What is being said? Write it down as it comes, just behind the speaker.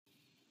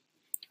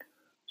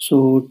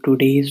So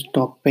today's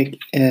topic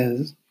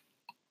is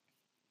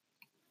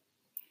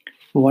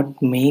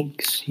what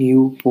makes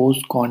you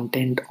post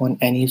content on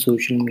any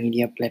social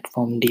media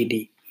platform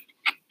daily.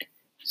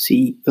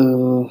 See,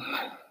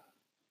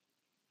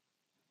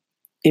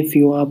 if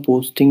you are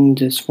posting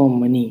just for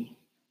money,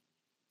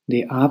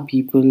 there are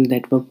people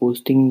that were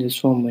posting just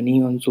for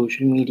money on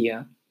social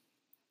media,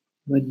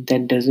 but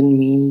that doesn't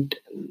mean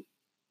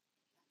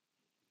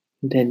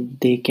that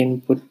they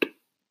can put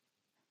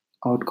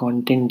out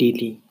content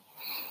daily.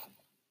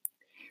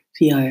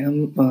 See, I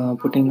am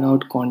putting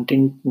out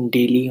content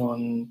daily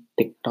on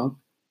TikTok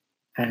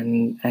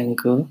and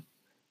Anchor,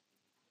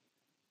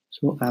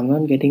 so I'm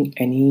not getting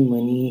any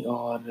money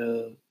or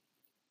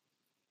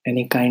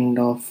any kind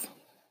of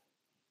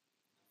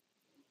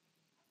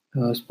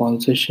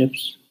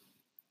sponsorships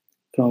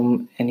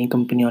from any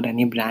company or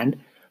any brand.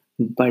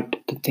 But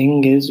the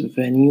thing is,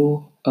 when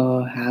you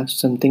have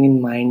something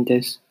in mind,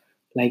 this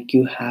like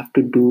you have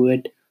to do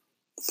it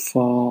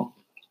for.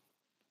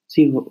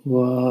 See,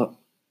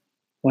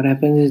 what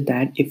happens is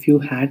that if you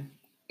had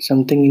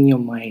something in your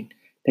mind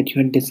that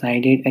you had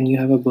decided and you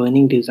have a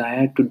burning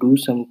desire to do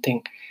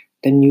something,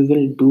 then you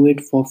will do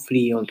it for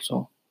free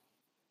also.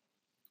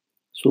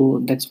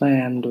 So that's why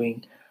I am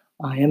doing.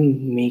 I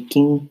am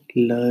making,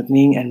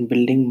 learning, and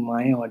building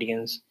my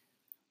audience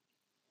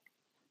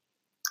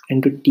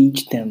and to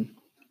teach them.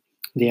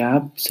 There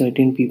are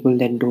certain people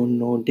that don't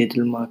know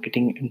digital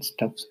marketing and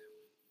stuff.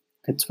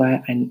 That's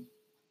why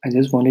I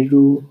just wanted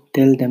to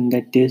tell them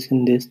that this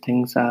and these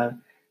things are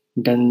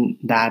done,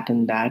 that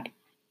and that.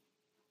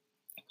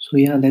 So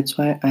yeah, that's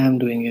why I am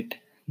doing it.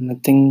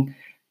 Nothing.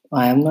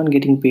 I am not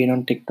getting paid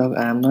on TikTok.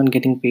 I am not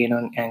getting paid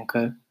on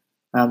Anchor.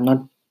 I am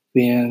not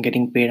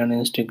getting paid on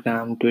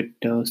Instagram,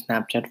 Twitter,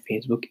 Snapchat,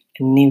 Facebook.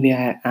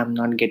 Anywhere I am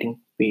not getting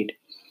paid.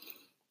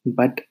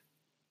 But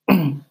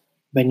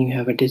when you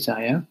have a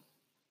desire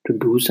to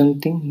do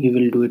something, you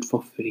will do it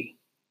for free.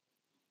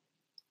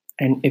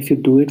 And if you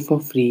do it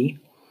for free,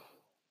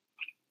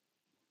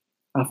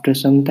 after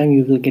some time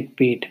you will get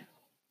paid.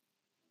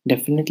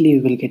 Definitely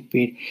you will get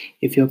paid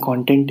if your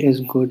content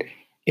is good,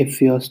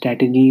 if your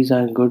strategies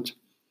are good,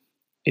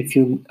 if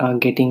you are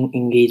getting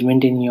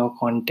engagement in your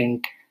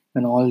content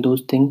and all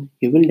those things,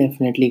 you will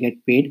definitely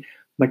get paid.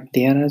 But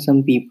there are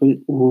some people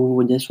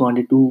who just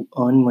wanted to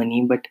earn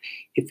money. But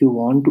if you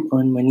want to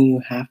earn money,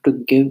 you have to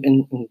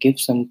give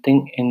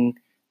something in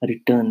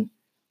return.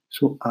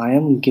 So I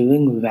am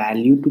giving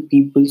value to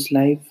people's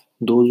life,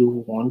 those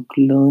who want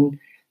to learn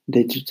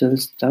digital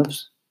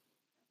stuffs.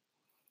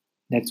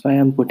 That's why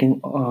I'm putting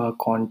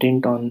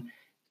content on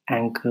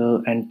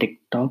Anchor and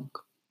TikTok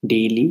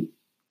daily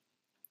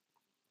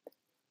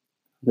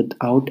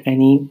without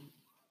any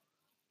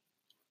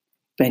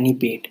penny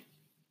paid.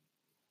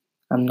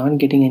 I'm not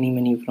getting any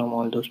money from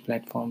all those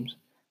platforms,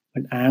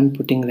 but I am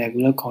putting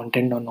regular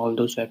content on all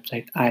those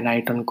websites. I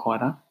write on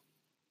Quora.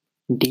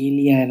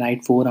 Daily, I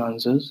write four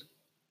answers.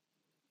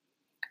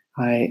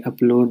 I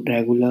upload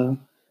regular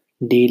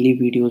daily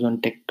videos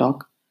on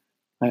TikTok.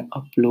 I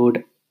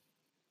upload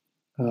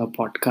a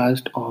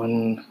podcast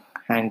on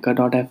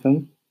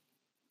Anchor.fm.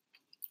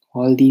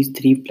 All these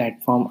three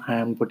platforms, I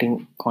am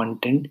putting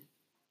content,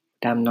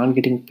 but I'm not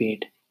getting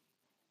paid.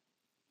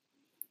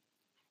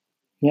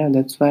 Yeah,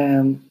 that's why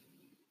I'm.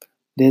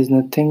 There's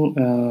nothing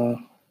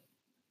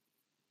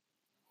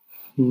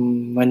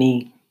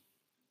money.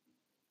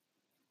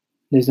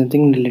 There's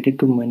nothing related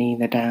to money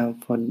that I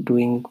am for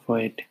doing for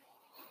it.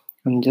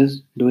 I'm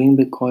just doing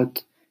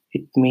because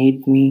it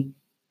made me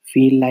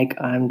feel like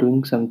I'm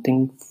doing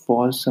something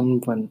for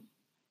someone.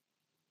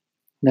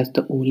 That's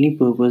the only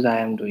purpose I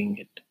am doing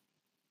it.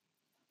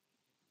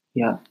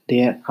 Yeah,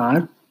 there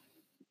are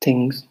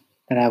things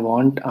that I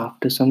want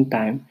after some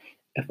time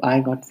if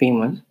I got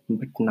famous,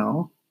 but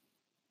now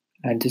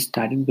I just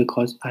started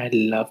because I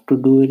love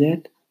to do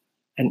it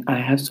and I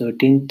have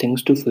certain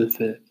things to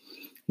fulfill.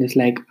 Just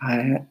like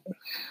I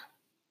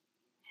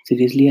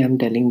seriously I'm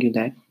telling you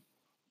that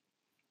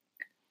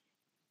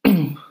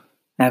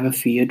I have a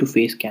fear to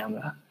face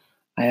camera.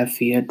 I have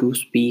fear to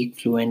speak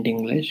fluent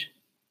English.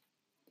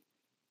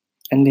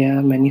 And there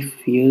are many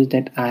fears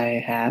that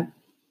I have,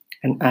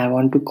 and I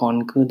want to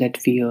conquer that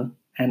fear.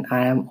 And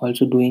I am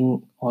also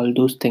doing all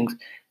those things.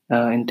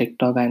 In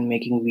TikTok, I'm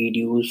making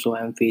videos, so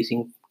I'm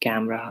facing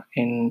camera.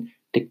 In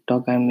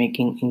TikTok, I'm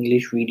making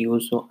English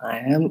videos, so I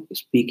am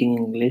speaking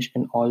English.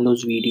 In all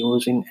those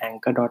videos in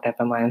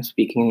Anchor.fm, I am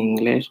speaking in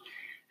English,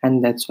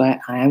 and that's why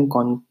I am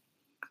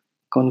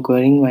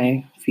conquering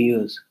my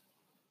fears.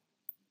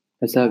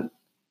 That's a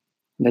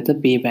That's a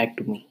payback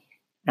to me.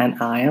 And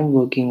I am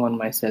working on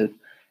myself.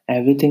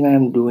 Everything I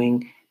am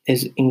doing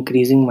is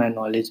increasing my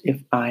knowledge.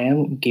 If I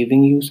am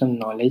giving you some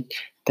knowledge,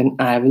 then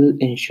I will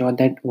ensure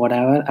that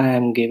whatever I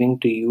am giving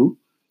to you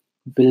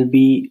will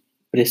be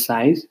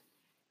precise,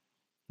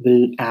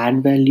 will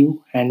add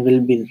value, and will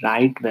be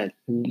right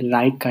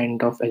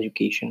kind of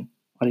education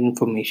or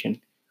information.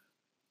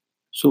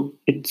 So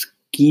it's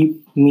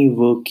keep me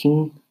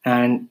working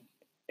and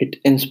it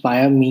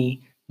inspire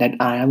me that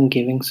I am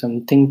giving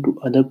something to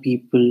other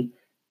people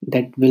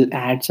that will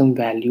add some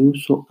value.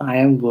 So I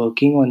am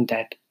working on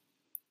that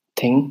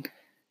thing.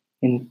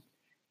 In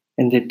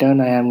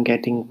return, I am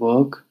getting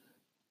work.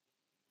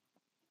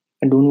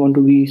 I don't want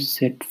to be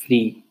set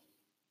free.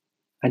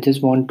 I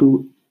just want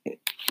to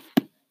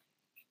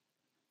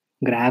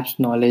grasp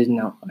knowledge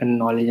now and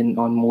knowledge and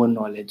on more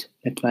knowledge.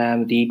 That's why I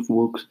read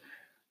books.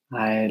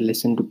 I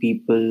listen to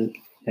people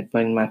that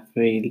were in my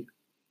field,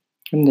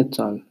 and that's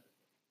all.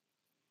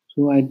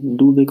 So I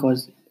do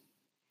because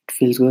it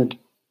feels good.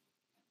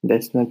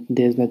 There's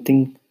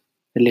nothing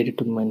related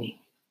to money.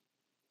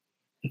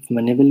 If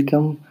money will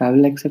come, I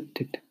will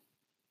accept it.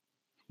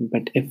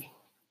 But if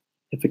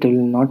it will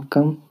not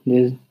come,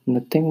 there's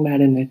nothing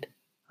bad in it.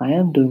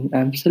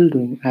 I'm still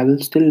doing, I will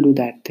still do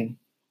that thing.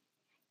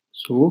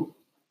 So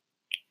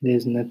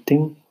there's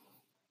nothing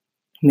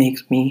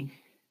makes me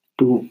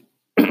to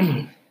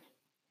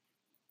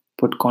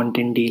put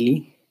content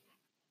daily.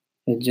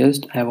 It's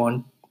just I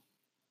want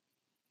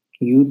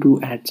you to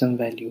add some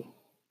value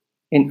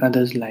in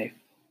others' life,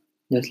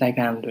 just like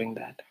I'm doing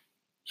that.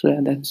 So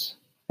yeah, that's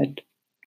it.